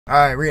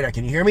Alright, Rita,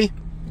 can you hear me?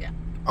 Yeah.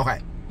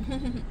 Okay.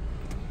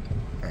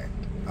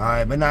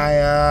 Alright, bữa nay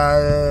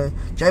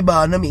trái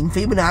bờn nó miễn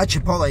phí bữa nay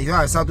Chipotle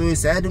rồi sao tôi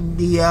sẽ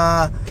đi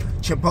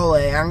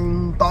Chipotle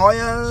ăn tối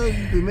á,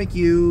 tôi mới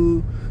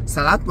kêu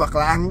salad hoặc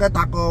là ăn cái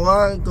taco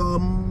á,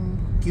 cơm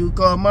kêu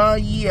cơm á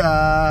với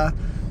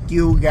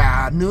kêu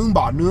gà nướng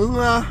bò nướng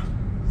á.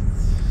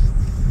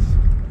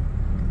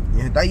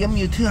 Người ta giống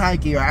như thứ hai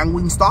kỳ ăn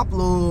Wingstop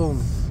luôn.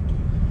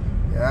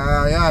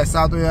 Yeah,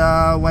 sao tôi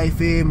quay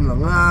phim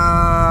lẫn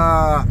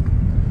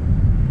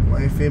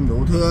quay phim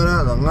đủ thứ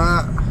đó lẫn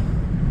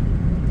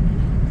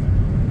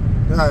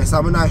thế này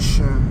sao bữa nay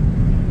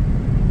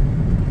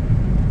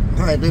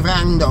thế này tôi phải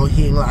ăn đồ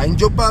hiền lại một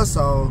chút á,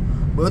 so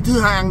bữa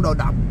thứ hai ăn đồ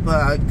đập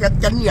cái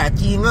cánh gà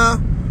chiên á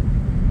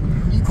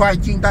với khoai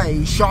chiên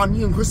tay Sean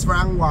với Christopher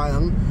ăn hoài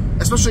lận,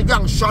 especially cái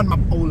ăn Sean mập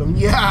ù lận.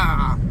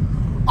 Yeah,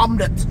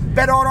 omelette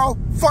better đâu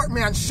fart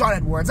man Sean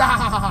Edwards.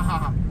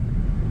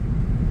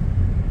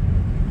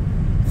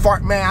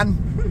 Fart man.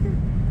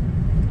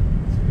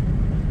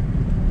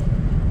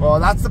 Well,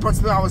 that's the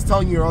person I was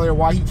telling you earlier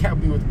why he can't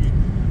be with me.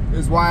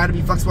 Is why I had to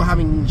be flexible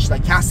having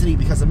like Cassidy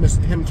because of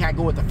him can't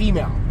go with the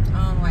female.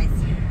 Oh, I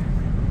see.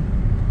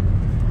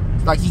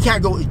 Like he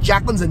can't go.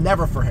 Jacqueline's a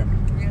never for him.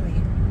 Really?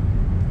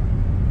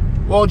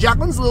 Well,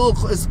 Jacqueline's a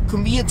little is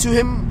convenient to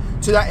him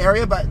to that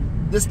area, but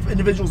this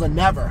individual's a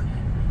never.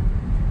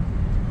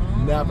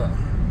 Oh. Never.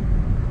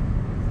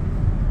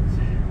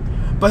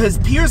 But his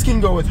peers can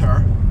go with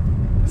her.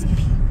 Just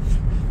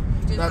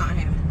not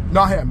him.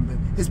 Not him.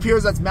 His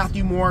peers, that's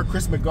Matthew Moore,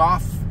 Chris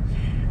McGough.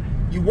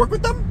 You work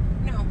with them?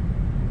 No.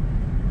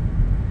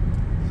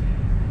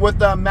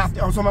 With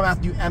Matthew, I was talking about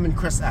Matthew M and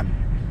Chris M.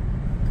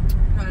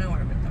 No, I don't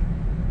work with them.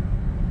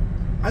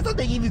 I thought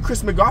they gave you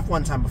Chris McGough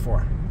one time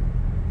before.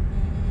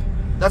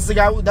 That's the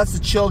guy. That's the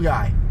chill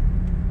guy.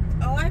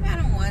 Oh, I've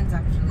had him once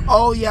actually.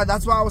 Oh yeah,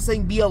 that's why I was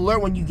saying be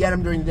alert when you get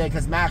him during the day,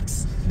 because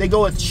Max, they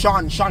go with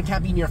Sean. Sean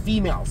can't be near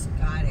females.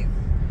 Got it.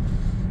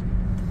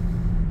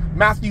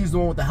 Matthew's the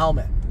one with the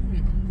helmet.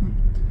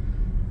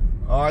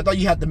 Oh, I thought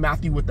you had the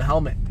Matthew with the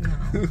helmet.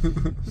 No.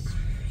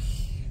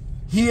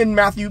 He and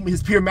Matthew,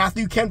 his peer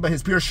Matthew can, but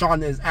his peer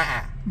Sean is Makes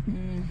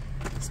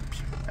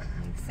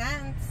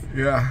sense.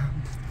 Yeah.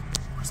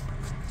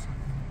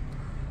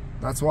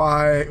 That's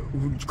why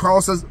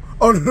Carl says,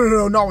 oh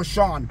no, not with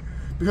Sean.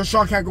 Because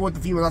Sean can't go with the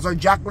female. That's why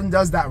Jacqueline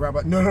does that, right?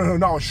 But no,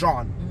 not with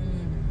Sean.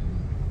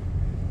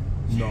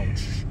 No. I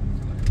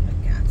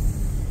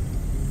guess.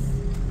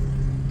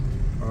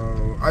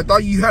 I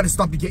thought you had to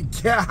stop to get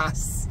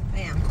gas. I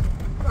am.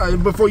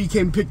 Before you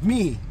came pick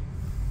me.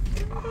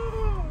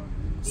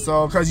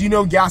 So, because you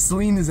know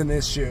gasoline is an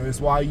issue, is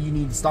why you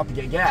need to stop to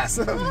get gas.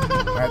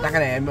 Tắt cái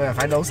này em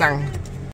phải đổ xăng.